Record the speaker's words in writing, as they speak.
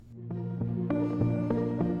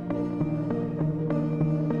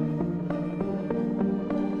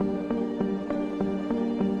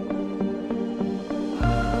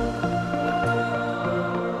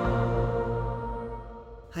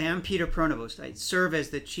I'm Peter Pronovost. I serve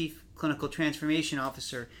as the Chief Clinical Transformation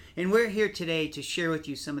Officer, and we're here today to share with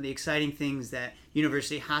you some of the exciting things that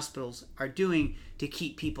university hospitals are doing to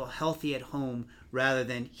keep people healthy at home rather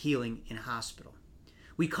than healing in hospital.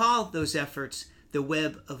 We call those efforts the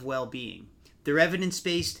Web of Well-Being. They're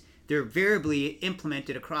evidence-based, they're variably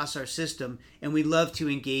implemented across our system, and we love to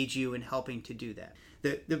engage you in helping to do that.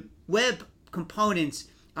 The web components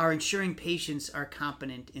are ensuring patients are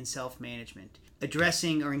competent in self-management,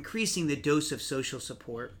 addressing or increasing the dose of social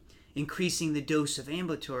support, increasing the dose of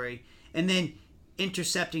ambulatory, and then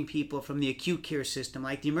intercepting people from the acute care system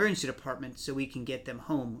like the emergency department so we can get them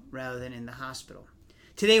home rather than in the hospital.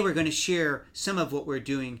 Today we're going to share some of what we're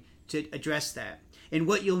doing to address that. And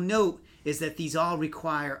what you'll note is that these all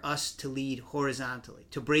require us to lead horizontally,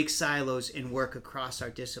 to break silos and work across our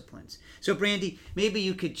disciplines. So Brandy, maybe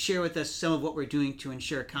you could share with us some of what we're doing to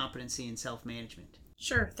ensure competency in self-management.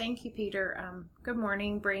 Sure. Thank you, Peter. Good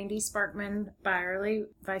morning. Brandy Sparkman Byerly,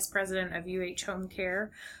 Vice President of UH Home Care.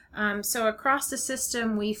 So across the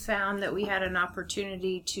system, we found that we had an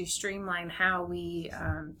opportunity to streamline how we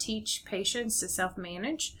teach patients to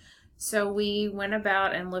self-manage. So we went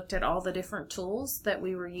about and looked at all the different tools that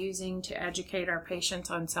we were using to educate our patients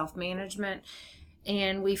on self-management.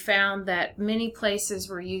 And we found that many places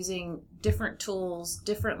were using different tools,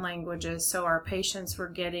 different languages, so our patients were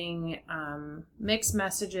getting mixed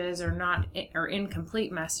messages or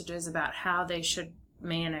incomplete messages about how they should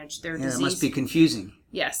manage their disease. It must be confusing.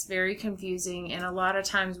 Yes, very confusing. And a lot of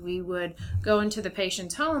times we would go into the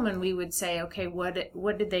patient's home and we would say, okay,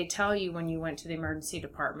 what did they tell you when you went to the emergency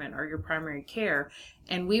department or your primary care?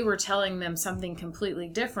 And we were telling them something completely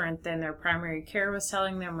different than their primary care was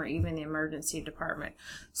telling them or even the emergency department.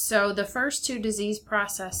 So the first two disease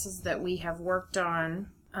processes that we have worked on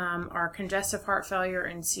are congestive heart failure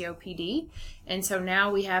and COPD. And so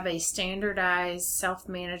now we have a standardized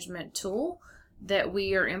self-management tool that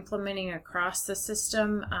we are implementing across the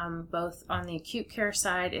system, both on the acute care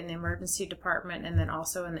side in the emergency department and then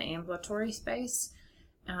also in the ambulatory space,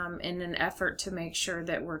 in an effort to make sure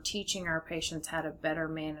that we're teaching our patients how to better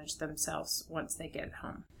manage themselves once they get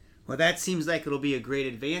home. Well, that seems like it'll be a great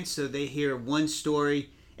advance. So they hear one story,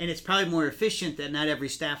 and it's probably more efficient that not every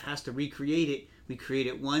staff has to recreate it. We create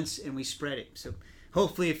it once and we spread it. So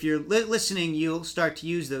hopefully if you're listening, you'll start to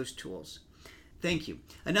use those tools. Thank you.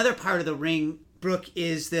 Another part of the ring, Brooke,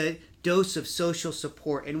 is the dose of social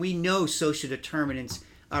support. And we know social determinants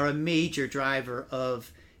are a major driver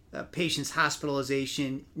of patients'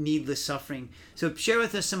 hospitalization, needless suffering. So share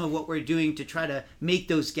with us some of what we're doing to try to make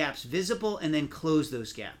those gaps visible and then close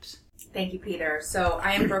those gaps. Thank you, Peter. So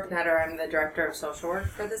I am Brooke Nutter. I'm the Director of Social Work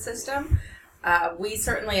for the system. We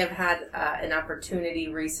certainly have had an opportunity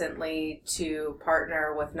recently to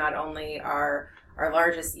partner with not only our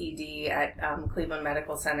largest ED at Cleveland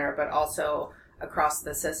Medical Center, but also across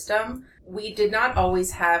the system. We did not always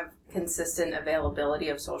have consistent availability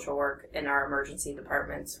of social work in our emergency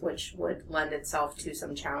departments, which would lend itself to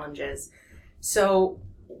some challenges. So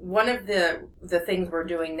one of the things we're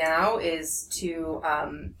doing now is to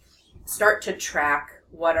start to track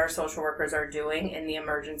what our social workers are doing in the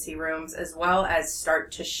emergency rooms, as well as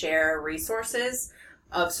start to share resources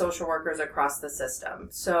of social workers across the system.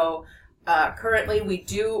 So currently, we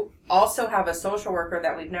do also have a social worker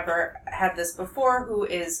that we've never had this before who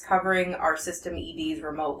is covering our system EDs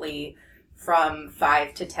remotely from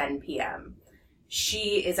 5 to 10 p.m.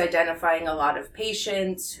 She is identifying a lot of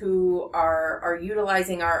patients who are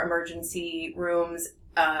utilizing our emergency rooms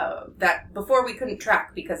that before we couldn't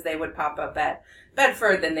track because they would pop up at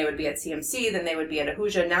Bedford, then they would be at CMC, then they would be at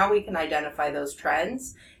Ahuja. Now we can identify those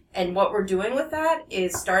trends. And what we're doing with that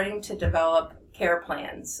is starting to develop care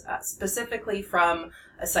plans, specifically from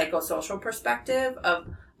a psychosocial perspective of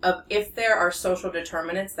if there are social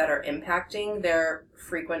determinants that are impacting their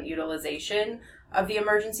frequent utilization of the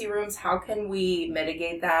emergency rooms, how can we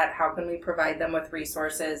mitigate that? How can we provide them with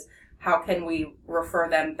resources? How can we refer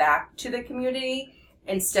them back to the community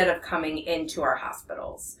instead of coming into our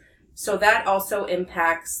hospitals? So that also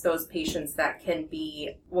impacts those patients that can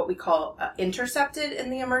be what we call intercepted in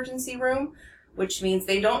the emergency room, which means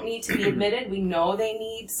they don't need to be admitted. We know they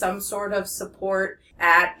need some sort of support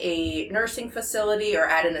at a nursing facility or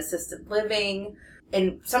at an assisted living.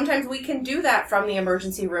 And sometimes we can do that from the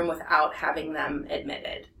emergency room without having them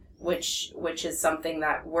admitted, which is something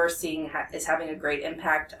that we're seeing is having a great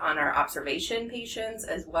impact on our observation patients,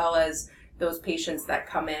 as well as those patients that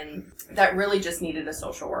come in that really just needed a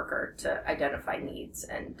social worker to identify needs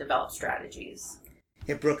and develop strategies.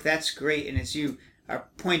 Yeah, Brooke, that's great. And as you are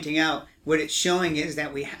pointing out, what it's showing is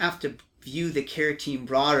that we have to view the care team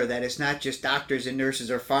broader, that it's not just doctors and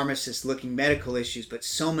nurses or pharmacists looking medical issues, but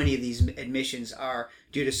so many of these admissions are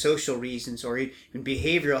due to social reasons or even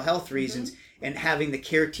behavioral health reasons, and having the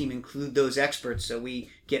care team include those experts so we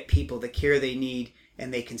get people the care they need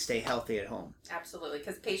and they can stay healthy at home. Absolutely,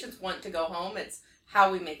 because patients want to go home. It's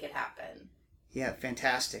how we make it happen. Yeah,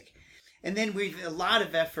 fantastic. And then we've a lot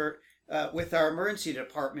of effort with our emergency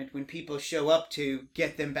department when people show up to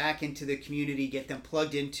get them back into the community, get them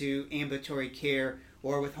plugged into ambulatory care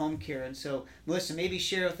or with home care. And so, Melissa, maybe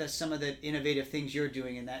share with us some of the innovative things you're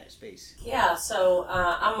doing in that space. Yeah, so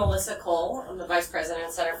I'm Melissa Cole. I'm the Vice President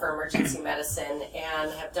at Center for Emergency Medicine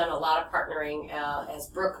and have done a lot of partnering, as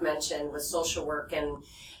Brooke mentioned, with social work and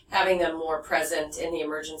having them more present in the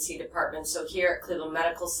emergency department. So here at Cleveland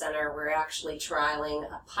Medical Center, we're actually trialing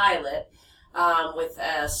a pilot with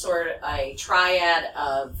a sort of a triad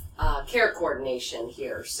of care coordination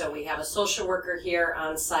here. So we have a social worker here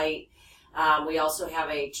on site. We also have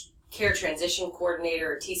a care transition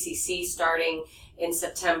coordinator, or TCC, starting in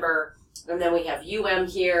September. And then we have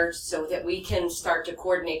here so that we can start to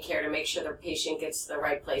coordinate care to make sure the patient gets to the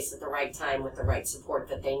right place at the right time with the right support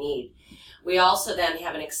that they need. We also then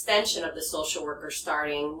have an extension of the social worker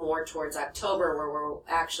starting more towards October, where we're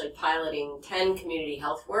actually piloting 10 community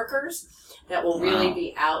health workers that will really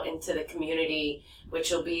be out into the community, which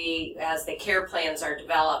will be, as the care plans are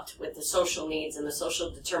developed with the social needs and the social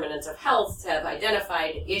determinants of health, to have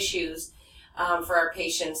identified issues for our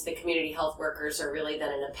patients. The community health workers are really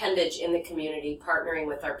then an appendage in the community, partnering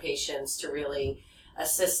with our patients to really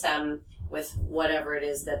assist them with whatever it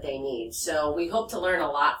is that they need. So we hope to learn a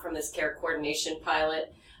lot from this care coordination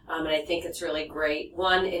pilot, and I think it's really great.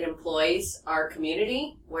 One, it employs our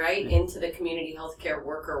community, right, into the community healthcare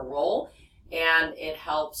worker role, and it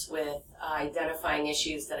helps with identifying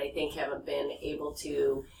issues that I think haven't been able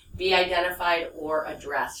to be identified or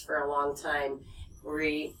addressed for a long time.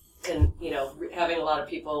 We can, having a lot of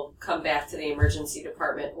people come back to the emergency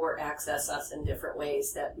department or access us in different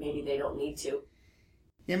ways that maybe they don't need to.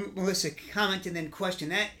 Yeah, Melissa, comment and then question.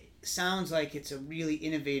 That sounds like it's a really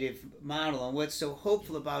innovative model, and what's so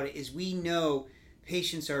hopeful about it is we know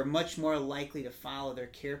patients are much more likely to follow their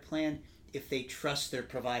care plan if they trust their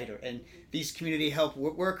provider. And these community health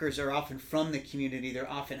workers are often from the community. They're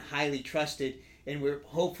often highly trusted, and we're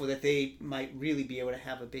hopeful that they might really be able to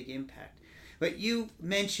have a big impact. But you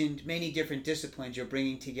mentioned many different disciplines you're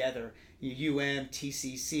bringing together,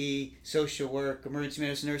 TCC, social work, emergency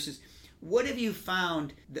medicine nurses. What have you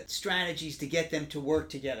found the strategies to get them to work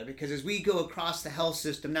together? Because as we go across the health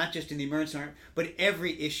system, not just in the emergency department, but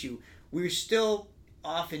every issue, we're still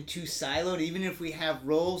often too siloed. Even if we have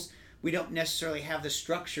roles, we don't necessarily have the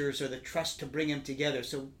structures or the trust to bring them together.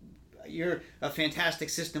 So you're a fantastic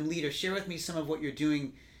system leader. Share with me some of what you're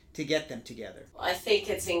doing to get them together. I think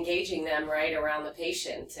it's engaging them right around the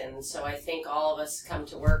patient. And so I think all of us come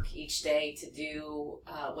to work each day to do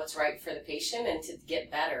what's right for the patient and to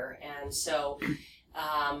get better. And so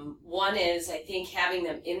one is, I think, having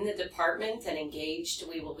them in the department and engaged.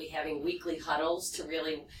 We will be having weekly huddles to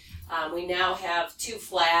really, we now have 2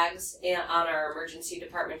 flags on our emergency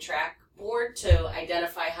department track board to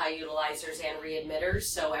identify high utilizers and readmitters.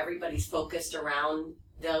 So everybody's focused around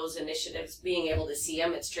those initiatives, being able to see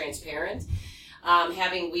them, it's transparent.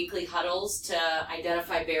 Having weekly huddles to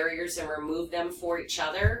identify barriers and remove them for each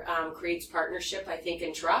other creates partnership, I think,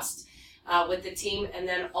 and trust with the team. And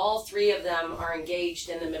then all 3 of them are engaged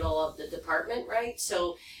in the middle of the department, right?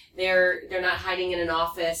 So they're not hiding in an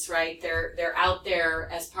office, right? They're out there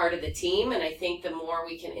as part of the team. And I think the more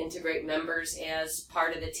we can integrate members as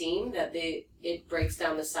part of the team, that it breaks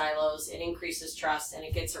down the silos, it increases trust, and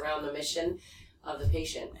it gets around the mission of the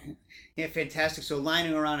patient. Yeah, fantastic. So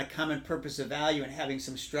aligning around a common purpose of value and having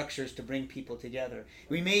some structures to bring people together.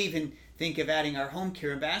 We may even think of adding our home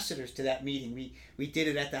care ambassadors to that meeting. We did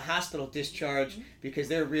it at the hospital discharge because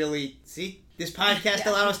they're really, this podcast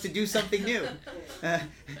allowed us to do something new.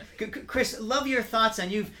 Chris, love your thoughts on,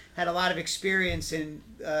 you've had a lot of experience in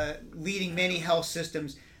leading many health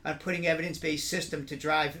systems on putting evidence-based system to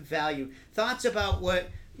drive value. Thoughts about what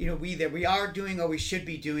we are doing or we should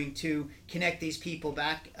be doing to connect these people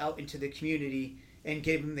back out into the community and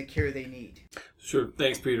give them the care they need. Sure.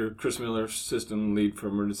 Thanks, Peter. Chris Miller, System Lead for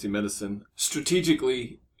Emergency Medicine.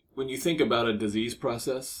 Strategically, when you think about a disease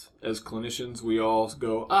process, as clinicians, we all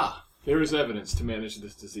go, there is evidence to manage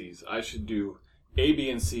this disease. I should do A, B,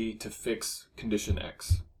 and C to fix condition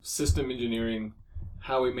X. System engineering,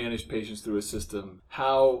 how we manage patients through a system,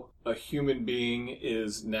 how a human being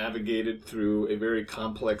is navigated through a very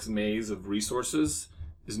complex maze of resources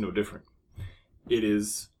is no different. It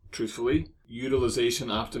is truthfully, utilization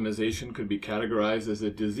optimization could be categorized as a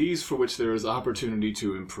disease for which there is opportunity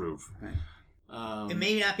to improve. Right. It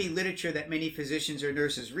may not be literature that many physicians or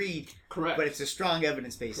nurses read, Correct. but it's a strong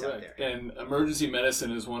evidence base out there. And emergency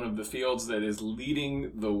medicine is one of the fields that is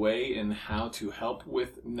leading the way in how to help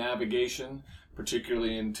with navigation,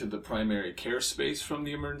 particularly into the primary care space from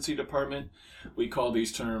the emergency department. We call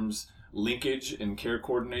these terms linkage and care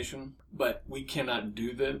coordination, but we cannot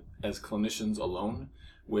do them as clinicians alone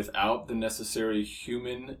without the necessary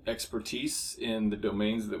human expertise in the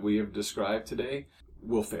domains that we have described today.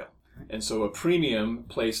 Will fail. And so a premium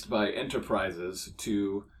placed by enterprises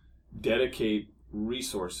to dedicate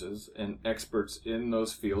resources and experts in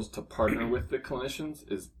those fields to partner with the clinicians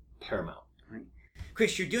is paramount. Right.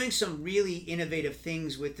 Chris, you're doing some really innovative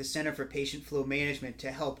things with the Center for Patient Flow Management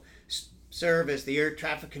to help serve as the air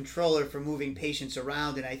traffic controller for moving patients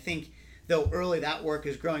around. And I think, though early that work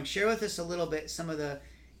is growing, share with us a little bit some of the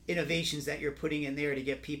innovations that you're putting in there to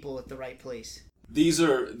get people at the right place. These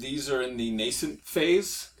are in the nascent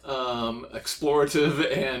phase, explorative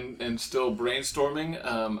and still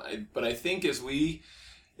brainstorming. But I think if we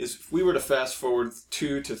were to fast forward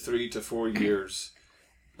 2 to 3 to 4 years,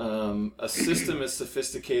 a system as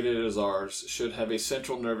sophisticated as ours should have a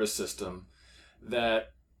central nervous system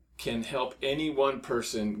that can help any one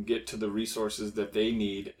person get to the resources that they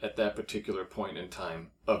need at that particular point in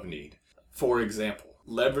time of need. For example,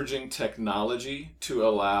 leveraging technology to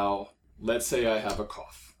allow, let's say I have a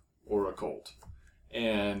cough or a cold,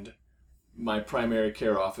 and my primary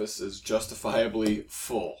care office is justifiably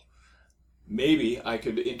full. Maybe I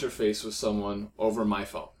could interface with someone over my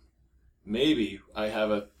phone. Maybe I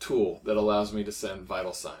have a tool that allows me to send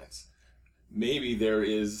vital signs. Maybe there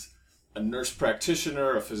is a nurse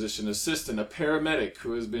practitioner, a physician assistant, a paramedic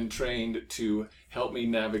who has been trained to help me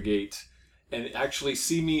navigate and actually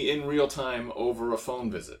see me in real time over a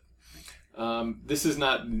phone visit. These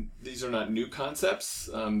are not new concepts.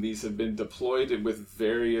 These have been deployed with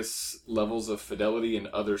various levels of fidelity in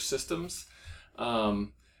other systems.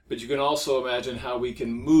 But you can also imagine how we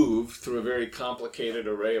can move through a very complicated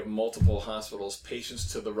array of multiple hospitals,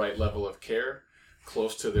 patients to the right level of care,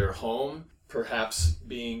 close to their home, perhaps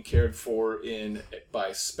being cared for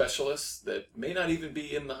by specialists that may not even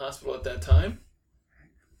be in the hospital at that time,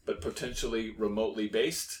 but potentially remotely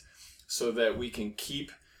based, so that we can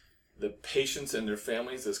keep the patients and their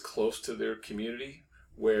families as close to their community,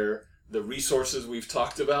 where the resources we've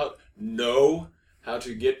talked about know how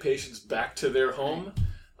to get patients back to their home.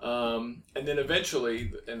 And then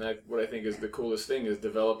eventually, what I think is the coolest thing is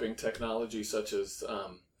developing technology such as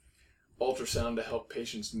ultrasound to help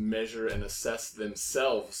patients measure and assess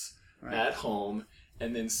themselves at home,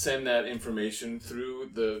 and then send that information through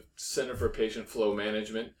the Center for Patient Flow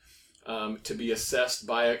Management to be assessed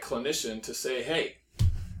by a clinician to say, hey,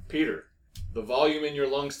 Peter, the volume in your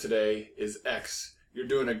lungs today is X. You're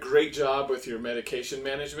doing a great job with your medication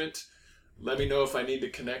management. Let me know if I need to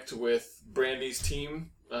connect with Brandy's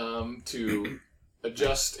team to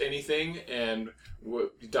adjust anything, and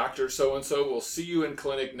Dr. So-and-so will see you in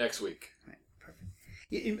clinic next week. Right,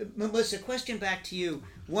 perfect. Melissa, question back to you.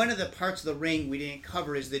 One of the parts of the ring we didn't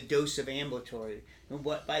cover is the dose of ambulatory. And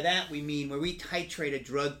what by that we mean, where we titrate a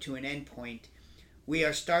drug to an endpoint, we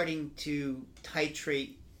are starting to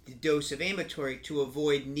titrate the dose of ambulatory to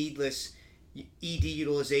avoid needless ED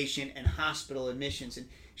utilization and hospital admissions. And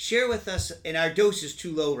share with us, and our dose is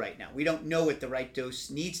too low right now. We don't know what the right dose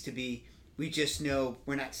needs to be. We just know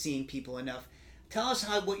we're not seeing people enough. Tell us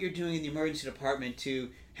what you're doing in the emergency department to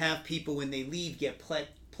have people, when they leave, get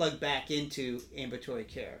plugged back into ambulatory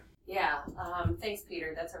care. Yeah, thanks,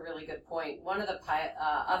 Peter. That's a really good point. One of the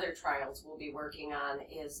other trials we'll be working on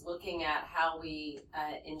is looking at how we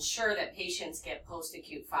ensure that patients get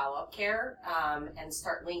post-acute follow-up care and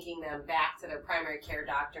start linking them back to their primary care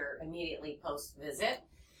doctor immediately post-visit.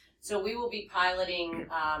 So we will be piloting,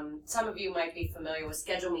 some of you might be familiar with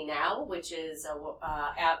Schedule Me Now, which is a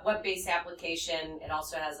web-based application. It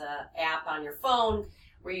also has an app on your phone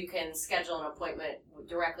where you can schedule an appointment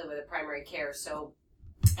directly with a primary care. So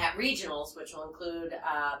at regionals, which will include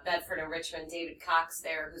Bedford and Richmond, David Cox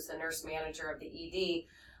there, who's the nurse manager of the ED,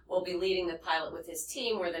 will be leading the pilot with his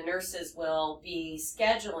team, where the nurses will be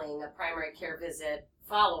scheduling a primary care visit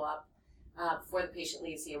follow-up before the patient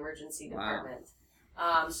leaves the emergency department.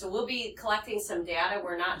 So we'll be collecting some data.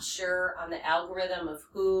 We're not sure on the algorithm of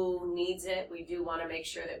who needs it. We do want to make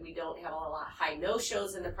sure that we don't have a lot of high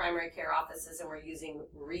no-shows in the primary care offices, and we're using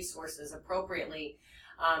resources appropriately.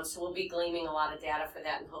 So we'll be gleaming a lot of data for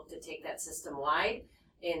that and hope to take that system-wide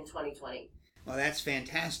in 2020. Well, that's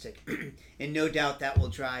fantastic. And no doubt that will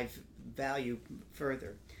drive value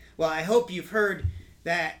further. Well, I hope you've heard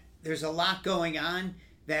that there's a lot going on,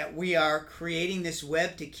 that we are creating this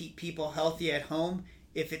web to keep people healthy at home.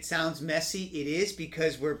 If it sounds messy, it is,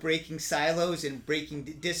 because we're breaking silos and breaking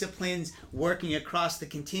disciplines, working across the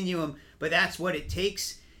continuum, but that's what it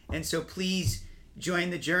takes. And so please join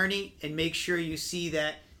the journey and make sure you see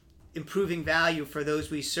that improving value for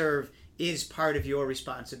those we serve is part of your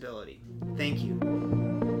responsibility. Thank you.